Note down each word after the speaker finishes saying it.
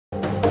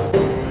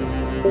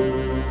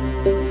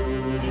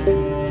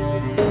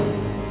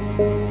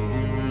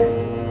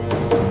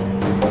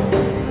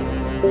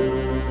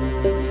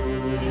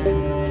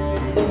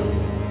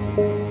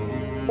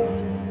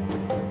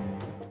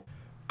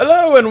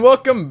and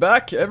welcome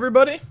back,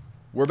 everybody.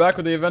 We're back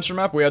with the adventure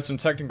map. We had some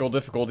technical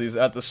difficulties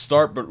at the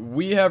start, but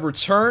we have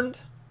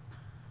returned.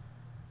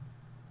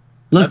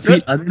 Look,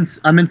 Pete,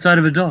 I'm inside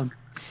of a dog.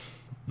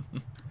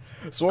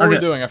 So what are we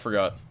doing? I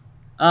forgot.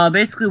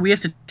 Basically, we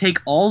have to take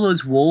all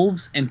those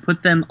wolves and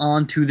put them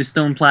onto the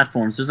stone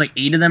platforms. There's like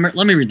 8 of them.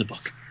 Let me read the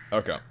book.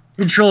 Okay.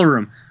 Control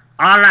room.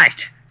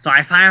 Alright, so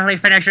I finally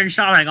finished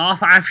installing all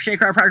 5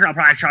 secret pressure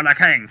plates on the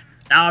king.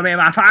 That will be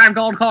about 5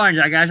 gold coins,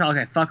 I guess.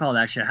 Okay, fuck all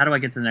that shit. How do I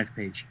get to the next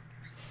page?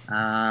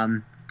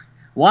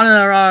 One in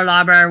the royal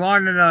library,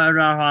 one in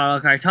the...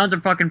 Okay, tons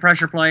of fucking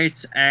pressure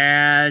plates,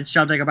 and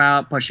something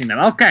about pushing them.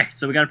 Okay,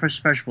 so we gotta push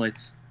the pressure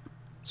plates.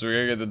 So we're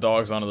gonna get the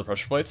dogs onto the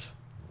pressure plates?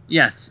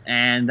 Yes,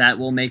 and that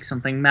will make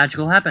something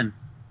magical happen.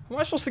 How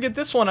am I supposed to get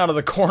this one out of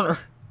the corner?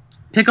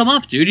 Pick him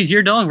up, dude. He's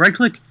your dog.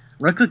 Right-click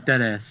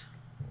that ass.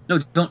 No,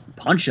 don't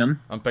punch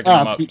him. I'm picking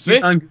him up.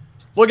 See?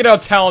 Look at how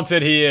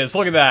talented he is.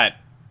 Look at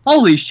that.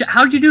 Holy shit,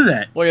 how'd you do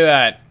that? Look at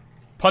that.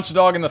 Punch a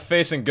dog in the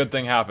face and good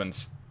thing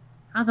happens.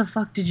 How the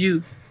fuck did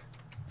you...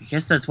 I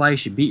guess that's why you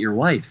should beat your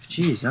wife.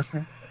 Jeez,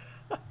 okay.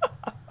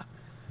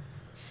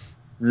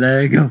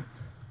 Let go.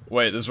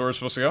 Wait, this is where we're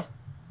supposed to go?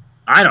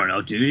 I don't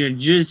know,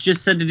 dude. You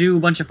just said to do a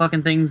bunch of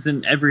fucking things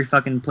in every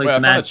fucking place. Wait, I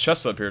found a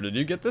chest up here. Did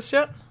you get this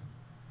yet?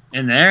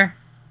 In there?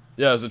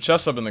 Yeah, there's a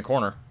chest up in the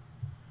corner.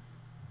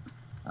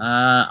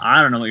 I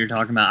don't know what you're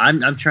talking about.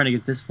 I'm trying to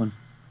get this one.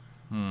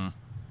 I'm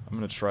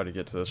gonna try to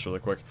get to this really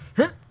quick.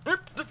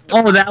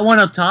 Oh, that one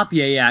up top?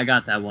 Yeah, I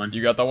got that one.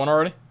 You got that one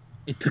already?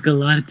 It took a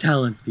lot of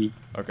talent, Pete.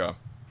 Okay.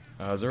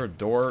 Is there a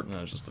door? No,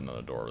 there's just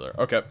another door over there.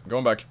 Okay,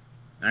 going back.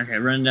 Okay,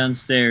 running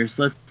downstairs.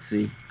 Let's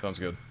see. Sounds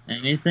good.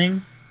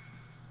 Anything?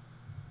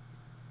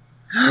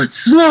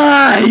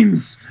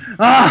 Slimes!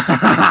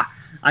 Ah!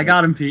 I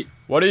got him, Pete.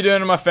 What are you doing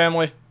to my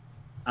family?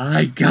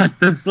 I got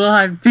the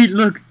slime. Pete,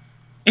 look.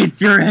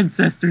 It's your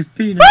ancestors'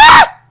 penis.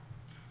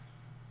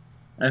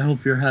 I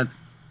hope you're happy.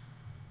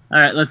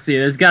 Alright, let's see.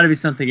 There's got to be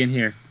something in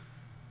here.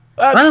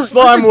 That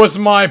slime was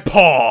my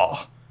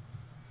paw!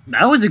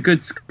 That was a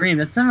good scream.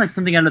 That sounded like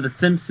something out of The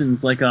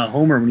Simpsons, like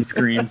Homer when he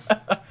screams.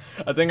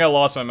 I think I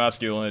lost my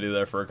masculinity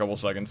there for a couple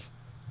seconds.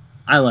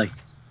 I liked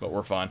it. But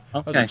we're fine.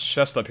 Okay. There's a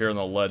chest up here on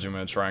the ledge I'm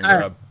going to try and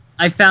grab.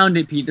 I found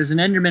it, Pete. There's an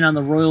Enderman on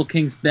the Royal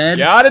King's bed.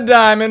 Got a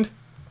diamond!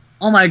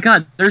 Oh my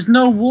god, there's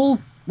no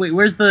wolf. Wait,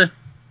 where's the...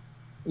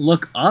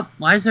 Look up?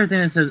 Why is there a thing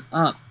that says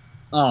up?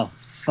 Oh,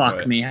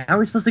 fuck me. How are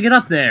we supposed to get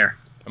up there?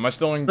 Am I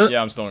still in...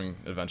 Yeah, I'm still in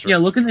adventure. Yeah,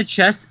 look in the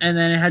chest, and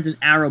then it has an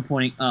arrow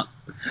pointing up.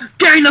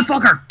 Gang the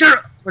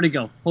fucker! Where'd he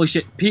go? Holy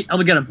shit. Pete, help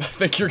me get him. I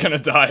think you're gonna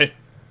die.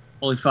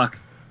 Holy fuck.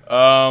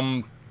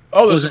 Oh,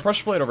 there's a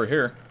pressure plate over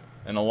here.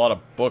 And a lot of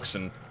books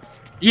and...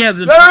 Yeah,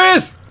 there it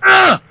is!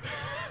 Ah!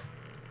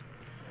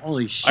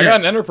 Holy shit. I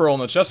got an ender pearl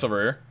in the chest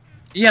over here.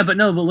 Yeah, but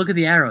look at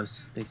the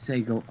arrows. They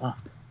say go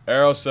up.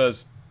 Arrow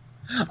says...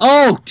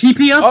 Oh,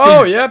 TP up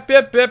Oh, there.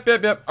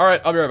 yep.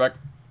 Alright, I'll be right back.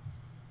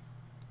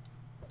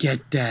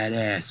 Get that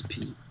ass,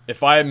 Pete.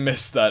 If I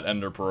missed that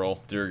ender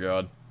pearl, dear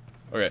god.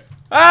 Okay.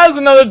 Ah, there's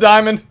another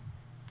diamond!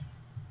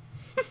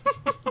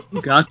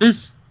 You got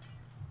this?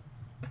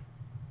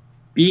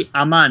 Be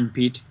a man,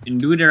 Pete, and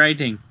do the right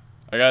thing.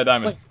 I got a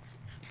diamond. Wait.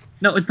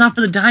 No, it's not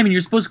for the diamond.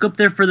 You're supposed to go up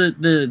there for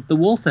the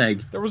wolf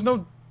egg. There was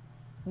no...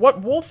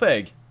 What wolf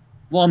egg?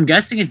 Well, I'm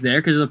guessing it's there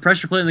because there's a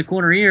pressure plate in the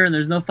corner here, and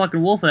there's no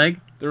fucking wolf egg.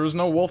 There was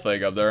no wolf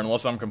egg up there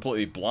unless I'm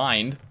completely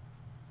blind.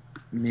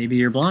 Maybe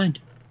you're blind.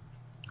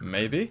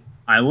 Maybe?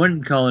 I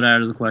wouldn't call it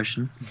out of the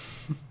question.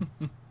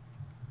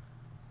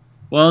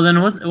 Well,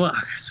 then what? Well,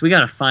 so we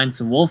gotta find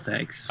some wolf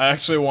eggs. I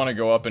actually want to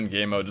go up in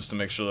game mode just to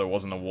make sure there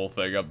wasn't a wolf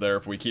egg up there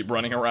if we keep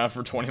running around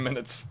for 20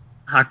 minutes.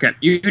 Okay,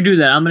 you do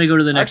that. I'm gonna go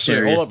to the next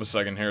area. Hold up a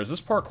second here. Is this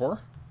parkour?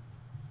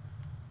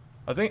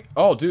 I think...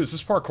 Oh, dude, is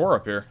this parkour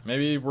up here?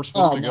 Maybe we're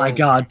supposed to go... Oh my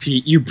god,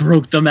 Pete, you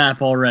broke the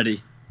map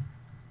already.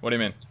 What do you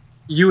mean?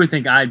 You would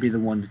think I'd be the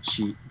one to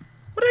cheat.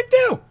 What'd I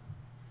do?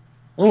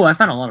 Oh, I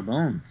found a lot of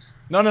bones.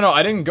 No,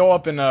 I didn't go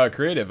up in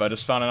creative. I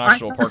just found an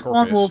actual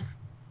parkour piece. Wolf.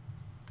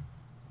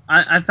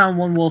 I found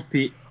one wolf,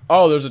 Pete.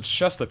 Oh, there's a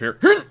chest up here.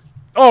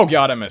 Oh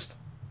god, I missed.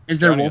 Is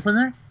there a wolf in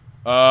there?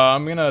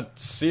 I'm gonna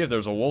see if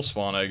there's a wolf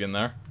spawn egg in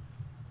there.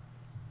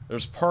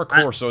 There's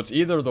parkour, so it's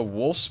either the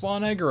wolf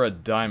spawn egg or a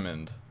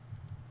diamond.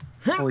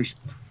 Holy shit.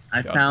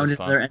 I found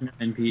another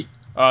Enderman, Pete.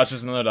 Oh, it's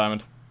just another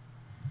diamond.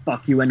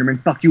 Fuck you,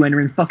 Enderman. Fuck you,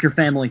 Enderman. Fuck your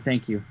family.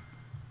 Thank you.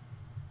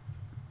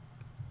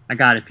 I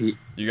got it, Pete.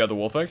 You got the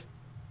wolf egg?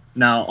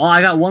 No. Oh,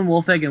 I got one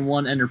wolf egg and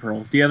one ender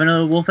pearl. Do you have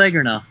another wolf egg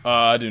or no?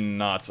 I do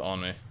not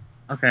on me.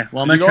 Okay,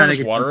 well, I'm gonna try to get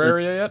get water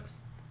area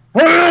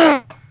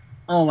yet?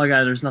 Oh my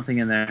god, there's nothing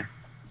in there.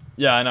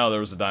 Yeah, I know,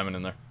 there was a diamond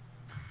in there.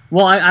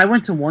 Well, I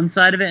went to one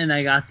side of it and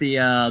I got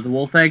the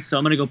wolf egg, so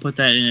I'm gonna go put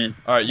that in it.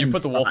 Alright, you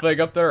put the wolf egg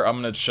up there, I'm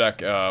gonna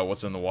check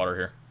what's in the water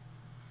here.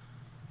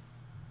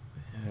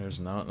 There's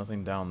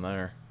nothing down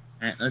there.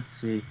 Alright, let's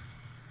see.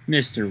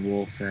 Mr.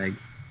 Wolf Egg.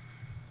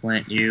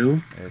 Plant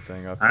you.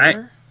 Anything up Alright,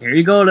 here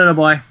you go, little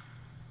boy.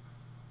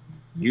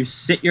 You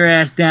sit your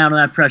ass down on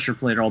that pressure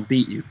plate or I'll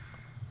beat you.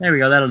 There we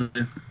go, that'll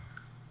do.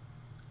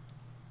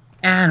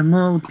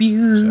 Animal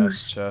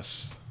abuse.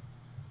 Chest.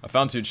 I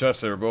found 2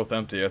 chests. They were both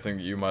empty. I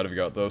think you might have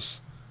got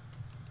those.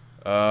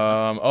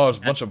 Oh, there's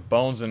a bunch of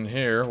bones in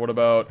here. What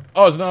about...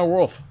 Oh, it's another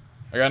wolf.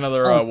 I got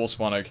another wolf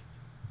spawn egg.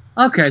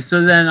 Okay,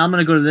 so then I'm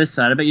gonna go to this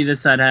side. I bet you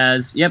this side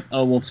has... Yep,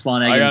 a wolf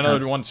spawn egg. I got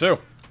another one, too.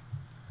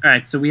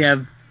 Alright, so we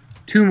have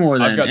 2 more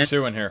then. I've got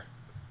 2 in here.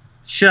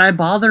 Should I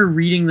bother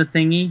reading the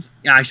thingy?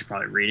 Yeah, I should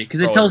probably read it,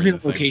 because it tells me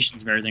the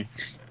locations of everything.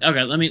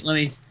 Okay, let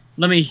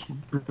me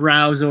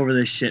browse over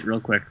this shit real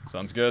quick.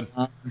 Sounds good.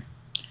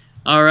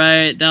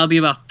 Alright, that'll be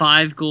about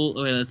 5 gold...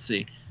 Wait, let's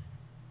see.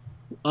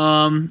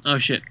 Oh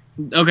shit.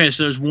 Okay,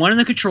 so there's 1 in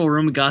the control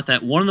room, we got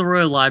that. 1 in the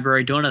royal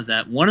library, don't have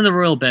that. 1 in the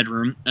royal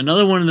bedroom,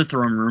 another 1 in the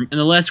throne room, and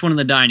the last 1 in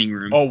the dining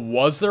room. Oh,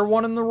 was there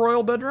 1 in the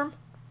royal bedroom?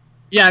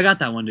 Yeah, I got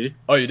that one, dude.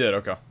 Oh, you did?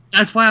 Okay.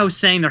 That's why I was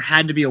saying there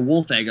had to be a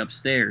wolf egg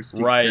upstairs.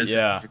 Right,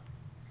 yeah.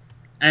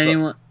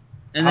 Anyone,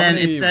 and how then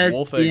many it says,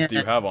 wolf eggs do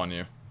you have on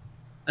you?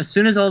 As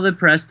soon as all the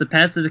press, the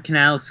path to the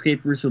canal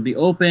escape routes will be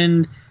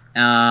opened.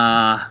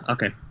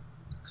 Okay.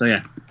 So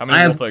yeah. How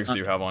many wolf eggs do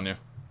you have on you?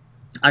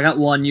 I got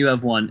 1, you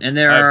have 1. And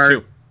there I have are...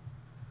 2.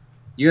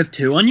 You have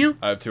 2 on you?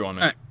 I have 2 on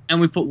me. All right.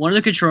 And we put 1 in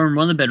the control room,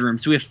 1 in the bedroom.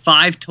 So we have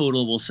 5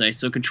 total, we'll say.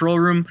 So control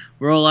room,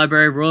 royal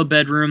library, royal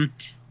bedroom,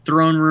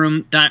 throne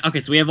room. Okay,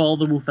 so we have all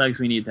the wolf eggs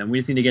we need then. We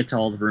just need to get to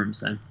all the rooms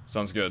then.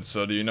 Sounds good.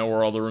 So do you know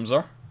where all the rooms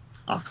are?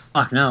 Oh,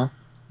 fuck no.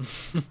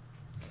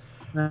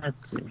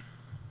 Let's see.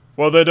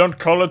 Well, they don't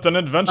call it an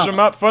adventure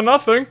map for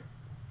nothing.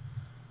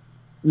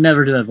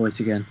 Never do that voice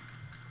again.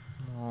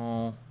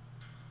 Oh.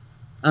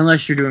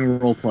 Unless you're doing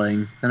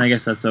role-playing, then I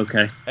guess that's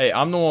okay. Hey,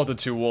 I'm the one with the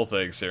 2 wolf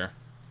eggs here.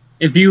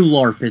 If you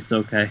LARP, it's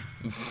okay.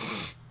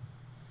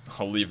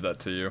 I'll leave that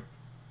to you.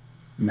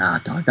 Nah,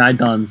 dog, I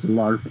done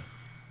LARP.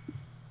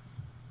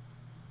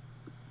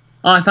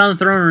 Oh, I found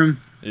the throne room.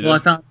 Well, I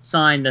found a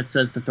sign that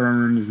says the throne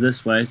room is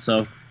this way,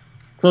 so...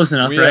 Close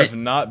enough, right? We have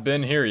not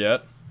been here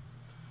yet.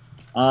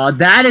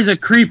 That is a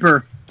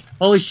creeper.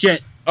 Holy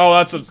shit. Oh,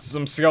 that's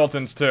some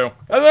skeletons, too.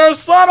 And there's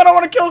slime! I don't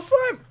want to kill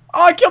slime!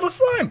 Oh, I killed the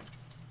slime!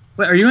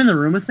 Wait, are you in the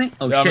room with me?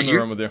 Oh, yeah, shit, I'm in the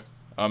room with you.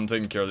 I'm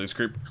taking care of these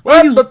creep.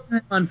 Why are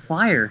you on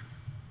fire?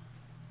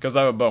 Because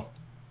I have a bow.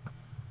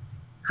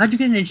 How'd you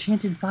get an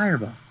enchanted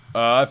firebow?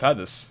 I've had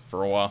this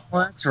for a while.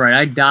 Well, that's right.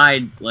 I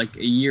died like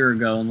a year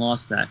ago and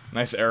lost that.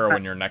 Nice arrow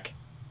in your neck.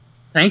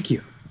 Thank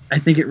you. I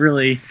think it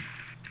really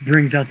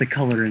brings out the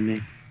color in me.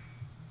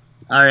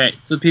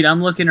 Alright, so Pete,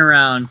 I'm looking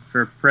around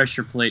for a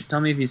pressure plate.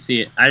 Tell me if you see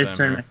it. I just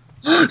turned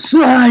my...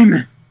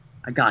 Slime!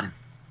 I got him.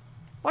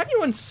 Why do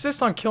you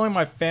insist on killing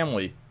my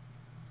family?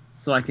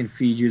 So I can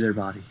feed you their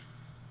body.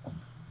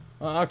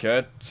 Okay,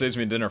 it saves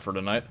me dinner for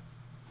tonight.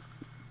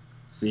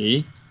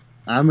 See?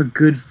 I'm a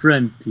good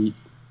friend, Pete.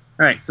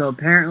 Alright, so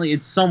apparently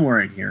it's somewhere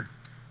in here.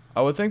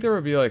 I would think there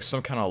would be like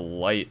some kind of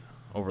light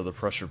over the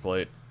pressure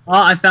plate.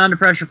 Oh, I found a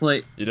pressure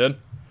plate. You did?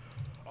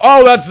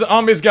 Oh, that's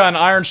Zombie's got an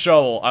iron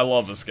shovel. I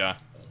love this guy.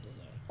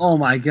 Oh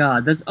my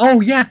god, that's...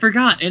 Oh yeah, I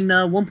forgot. In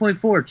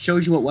 1.4, it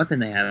shows you what weapon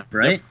they have,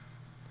 right? Yep.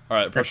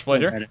 Alright, pressure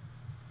plate here.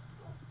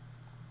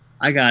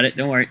 I got it,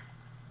 don't worry.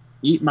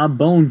 Eat my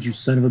bones, you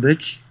son of a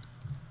bitch.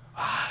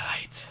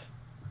 Alright.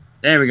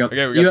 There we go.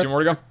 Okay, we got 2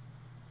 more to go?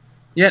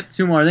 Yep,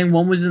 2 more. I think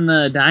 1 was in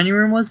the dining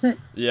room, was it?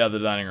 Yeah, the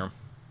dining room.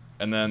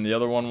 And then the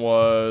other one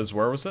was...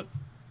 Where was it?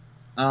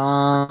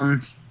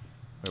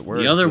 Wait, where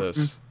is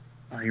this?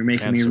 Oh, you're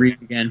making me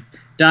read again.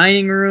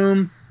 Dining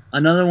room,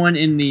 another one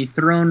in the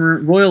throne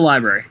room, royal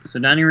library. So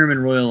dining room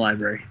and royal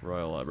library.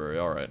 Royal library,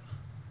 alright.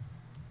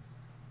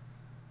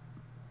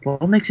 Well,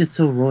 what makes it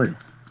so royal?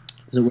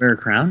 Does it wear a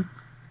crown?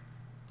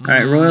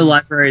 Alright, royal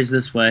library is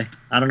this way.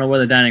 I don't know where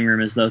the dining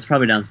room is, though. It's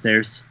probably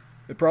downstairs.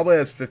 It probably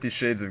has 50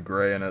 Shades of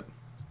Grey in it.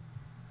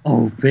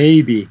 Oh,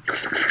 baby.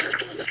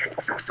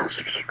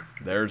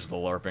 There's the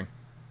LARPing.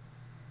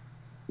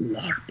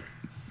 LARP.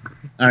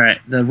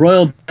 Alright, the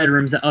royal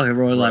bedroom's... Okay,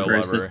 royal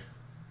library is this.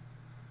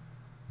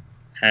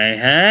 Hey,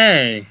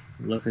 hey.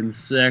 Looking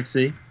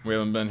sexy. We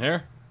haven't been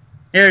here?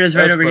 Here it is,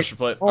 right over here.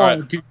 Plate. Oh,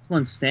 right. dude, this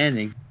one's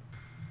standing.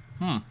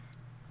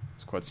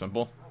 It's quite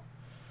simple.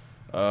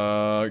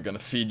 Gonna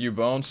feed you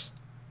bones.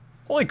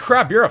 Holy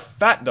crap, you're a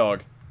fat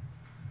dog.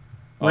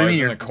 Oh,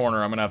 he's in the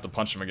corner. I'm gonna have to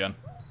punch him again.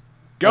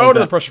 Go to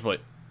the pressure plate.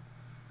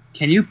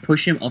 Can you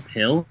push him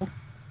uphill?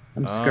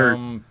 I'm scared.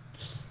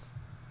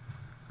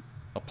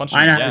 I'll punch him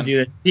again. I know how to do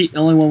it. Pete,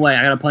 only one way.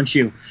 I gotta punch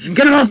you.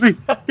 Get him off me!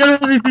 Get him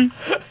off me, Pete!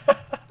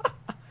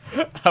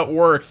 That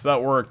worked.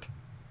 That worked.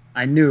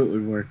 I knew it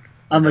would work.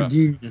 I'm a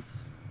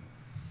genius.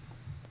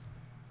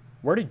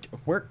 Where'd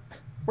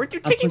you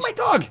taking my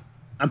dog?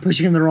 I'm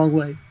pushing him the wrong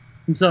way.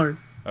 I'm sorry.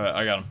 Alright,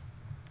 I got him.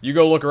 You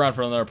go look around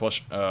for another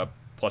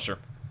pressure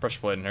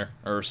plate in here,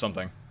 or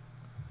something.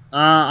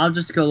 I'll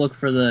just go look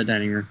for the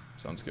dining room.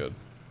 Sounds good.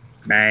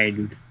 Bye,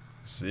 dude.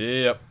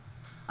 See ya.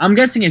 I'm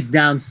guessing it's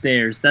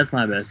downstairs. That's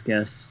my best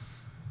guess.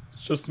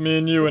 It's just me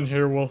and you in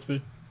here,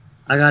 Wolfie.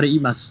 I gotta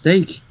eat my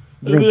steak.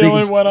 You're the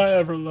only one I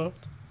ever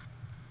loved.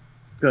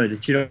 Good,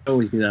 it should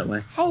always be that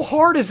way. How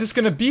hard is this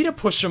gonna be to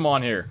push him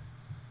on here?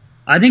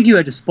 I think you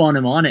had to spawn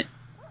him on it.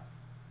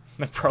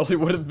 That probably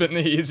would have been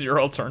the easier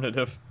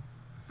alternative.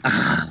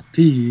 Ah,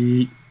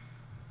 Pete.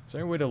 Is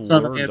there any way to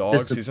lure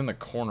dogs? He's in the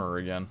corner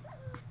again.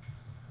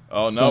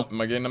 Oh, nope. Am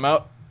I getting him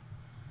out?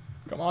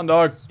 Come on,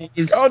 dog.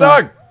 Go,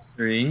 dog!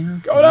 3.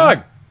 Go,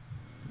 dog!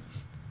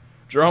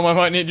 Jerome, I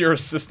might need your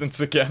assistance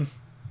again.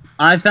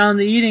 I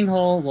found the eating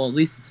hole. Well, at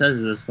least it says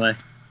it this way.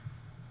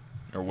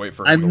 Or wait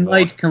for him to walk. I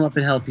might come up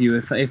and help you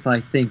if I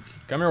think.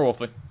 Come here,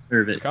 Wolfie.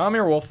 Serve it. Come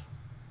here, Wolf.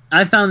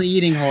 I found the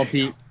eating hole,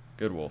 Pete.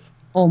 Good, Wolf.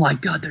 Oh my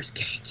God, there's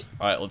cake.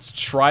 Alright, let's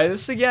try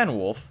this again,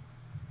 Wolf.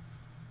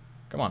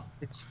 Come on.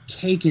 It's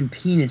cake and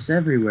penis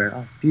everywhere.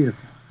 Oh, it's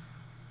beautiful.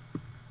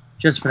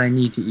 Just what I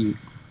need to eat.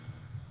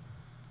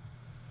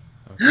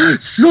 Okay.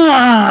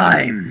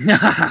 Slime!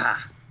 I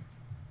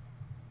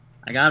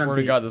got him. I swear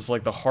to God, this is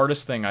like the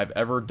hardest thing I've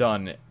ever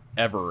done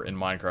ever in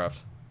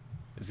Minecraft.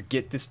 Is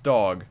get this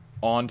dog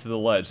onto the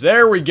ledge.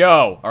 There we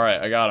go! Alright,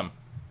 I got him.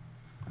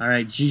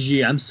 Alright,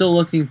 GG. I'm still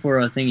looking for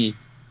a thingy.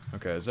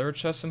 Okay, is there a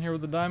chest in here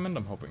with a diamond?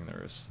 I'm hoping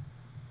there is.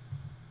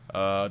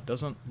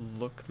 Doesn't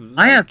look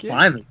like I have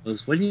 5 of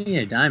those. What do you need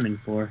a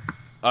diamond for?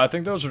 I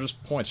think those are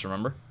just points,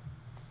 remember?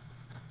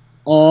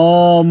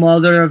 Oh,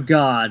 mother of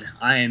God.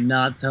 I am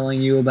not telling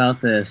you about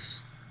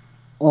this.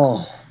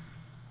 Oh.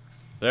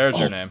 There's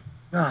your name.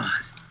 God.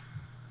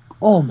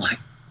 Oh my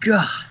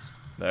God.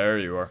 There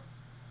you are.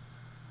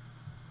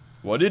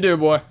 What do you do,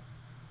 boy?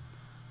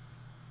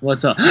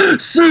 What's up?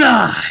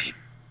 Slime!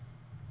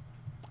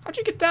 How'd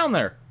you get down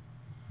there?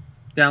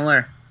 Down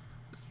where?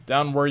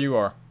 Down where you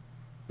are.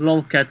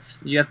 Lolcats.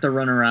 You have to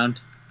run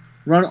around.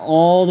 Run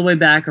all the way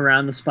back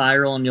around the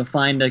spiral and you'll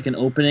find like an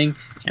opening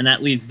and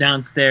that leads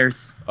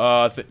downstairs.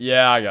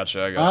 Yeah, I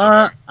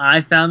gotcha.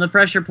 I found the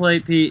pressure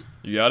plate, Pete.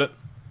 You got it?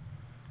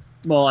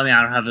 Well, I mean,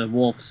 I don't have a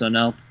wolf, so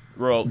no.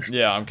 Well,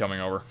 yeah, I'm coming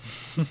over.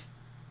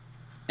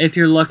 If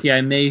you're lucky,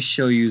 I may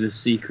show you the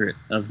secret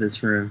of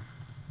this room.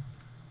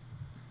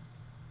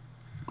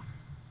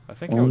 I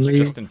think I was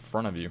just in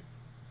front of you.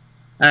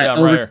 Alright, yeah,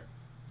 I'm right here.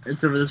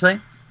 It's over this way?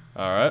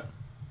 Alright.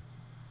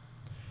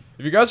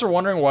 If you guys are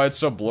wondering why it's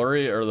so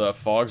blurry or the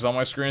fog's on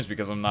my screen, it's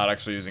because I'm not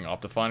actually using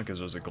Optifine because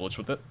there's a glitch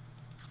with it.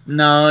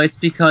 No, it's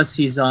because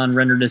he's on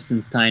render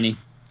distance tiny.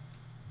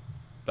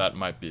 That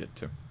might be it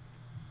too.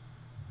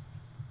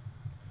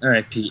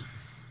 Alright, Pete.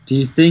 Do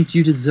you think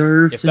you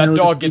deserve if to know that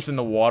dog gets in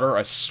the water,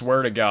 I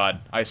swear to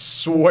God. I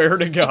swear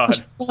to God.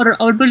 Water.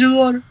 I would push in the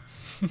water.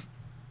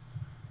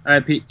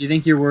 Alright, Pete. Do you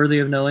think you're worthy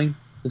of knowing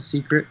the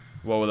secret?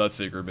 What would that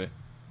secret be?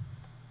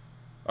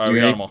 Alright, we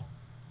got them all.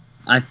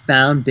 I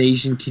found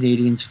Bayesian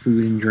Canadians'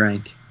 food and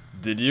drink.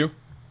 Did you?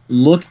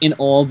 Look in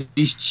all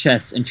these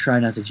chests and try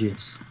not to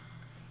jizz.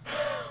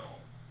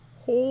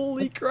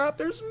 Holy crap,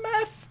 there's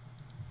meth!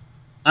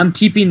 I'm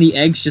keeping the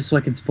eggs just so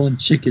I can spawn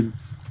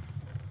chickens.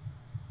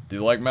 Do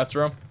you like meth,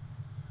 Jerome?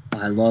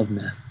 I love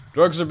meth.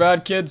 Drugs are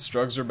bad, kids.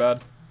 Drugs are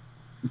bad.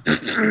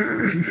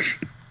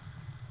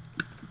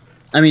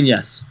 I mean,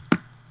 yes.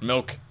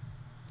 Milk.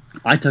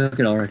 I took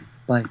it already.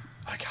 Bye.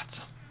 I got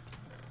some.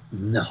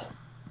 No.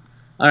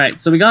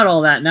 Alright, so we got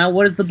all that. Now,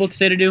 what does the book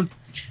say to do?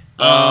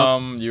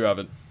 You have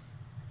it.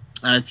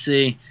 Let's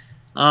see.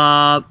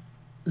 So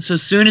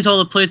soon as all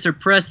the plates are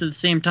pressed at the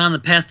same time, the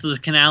path to the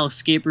canal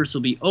escapers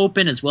will be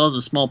open, as well as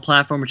a small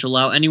platform which will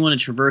allow anyone to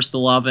traverse the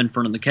lava in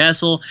front of the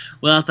castle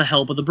without the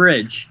help of the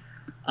bridge.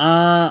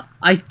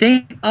 I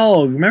think...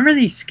 Oh, remember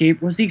the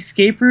escape... Was the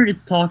escape route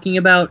it's talking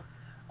about...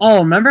 Oh,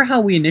 remember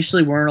how we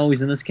initially weren't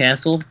always in this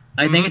castle?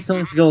 I think it's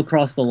telling us to go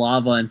across the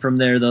lava, and from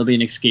there there'll be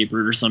an escape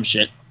route or some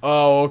shit.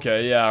 Oh,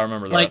 okay. Yeah, I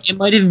remember that. Like, it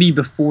might even be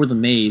before the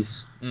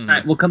maze.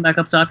 Alright, we'll come back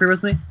up top here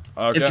with me.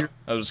 Okay.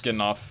 I was just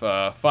getting off.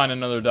 Find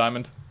another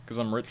diamond, because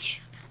I'm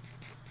rich.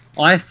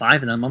 Oh, I have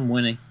 5 of them. I'm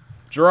winning.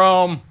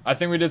 Jerome, I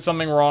think we did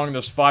something wrong.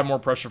 There's 5 more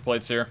pressure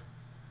plates here.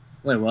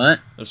 Wait, what?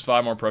 There's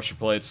 5 more pressure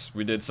plates.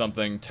 We did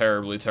something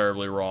terribly,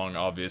 terribly wrong,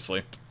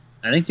 obviously.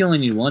 I think you only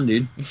need 1,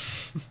 dude.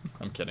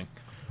 I'm kidding.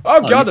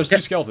 Oh, God, there's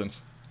 2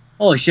 skeletons.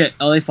 Holy shit.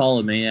 Oh, they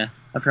followed me, yeah.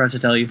 I forgot to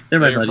tell you. They're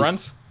my buddies. Your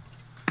friends?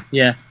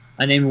 Yeah.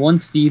 I named one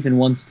Steve and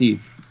one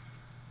Steve.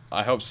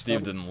 I hope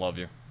Steve didn't love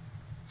you.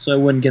 So I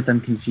wouldn't get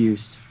them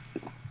confused.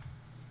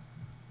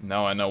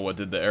 Now I know what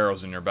did the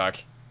arrows in your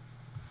back.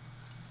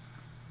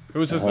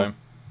 Who is his name?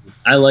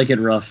 I like it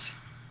rough.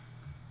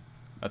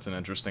 That's an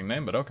interesting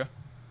name, but okay.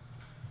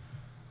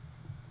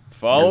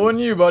 Following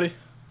you, buddy.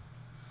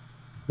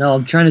 No,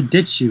 I'm trying to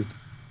ditch you.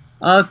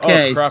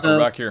 Okay, oh, crap, so we're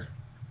back here.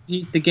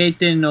 The gate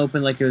didn't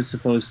open like it was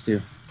supposed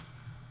to.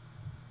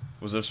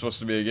 Was there supposed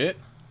to be a gate?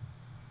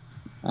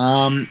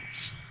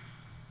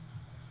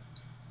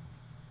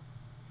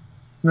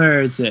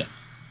 Where is it?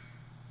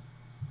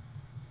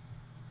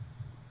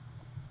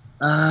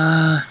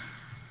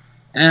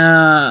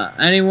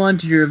 Anyone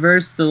to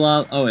traverse the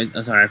lava... Oh, wait,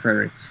 sorry, I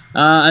forgot.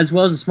 As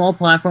well as a small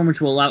platform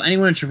which will allow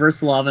anyone to traverse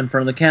the lava in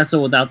front of the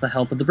castle without the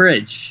help of the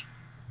bridge.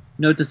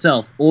 Note to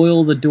self,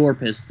 oil the door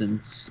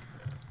pistons.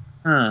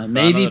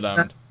 Maybe...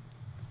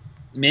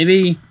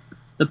 Maybe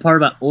the part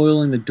about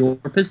oiling the door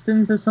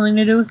pistons has something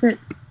to do with it?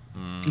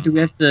 Do we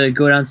have to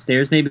go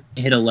downstairs, maybe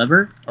hit a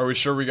lever? Are we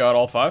sure we got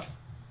all 5?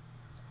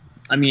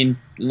 I mean,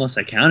 unless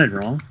I counted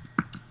wrong.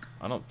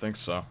 I don't think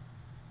so.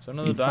 Is there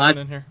another diamond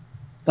in here?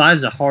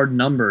 5's a hard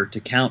number to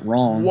count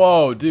wrong.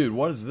 Whoa, dude,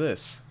 what is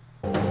this?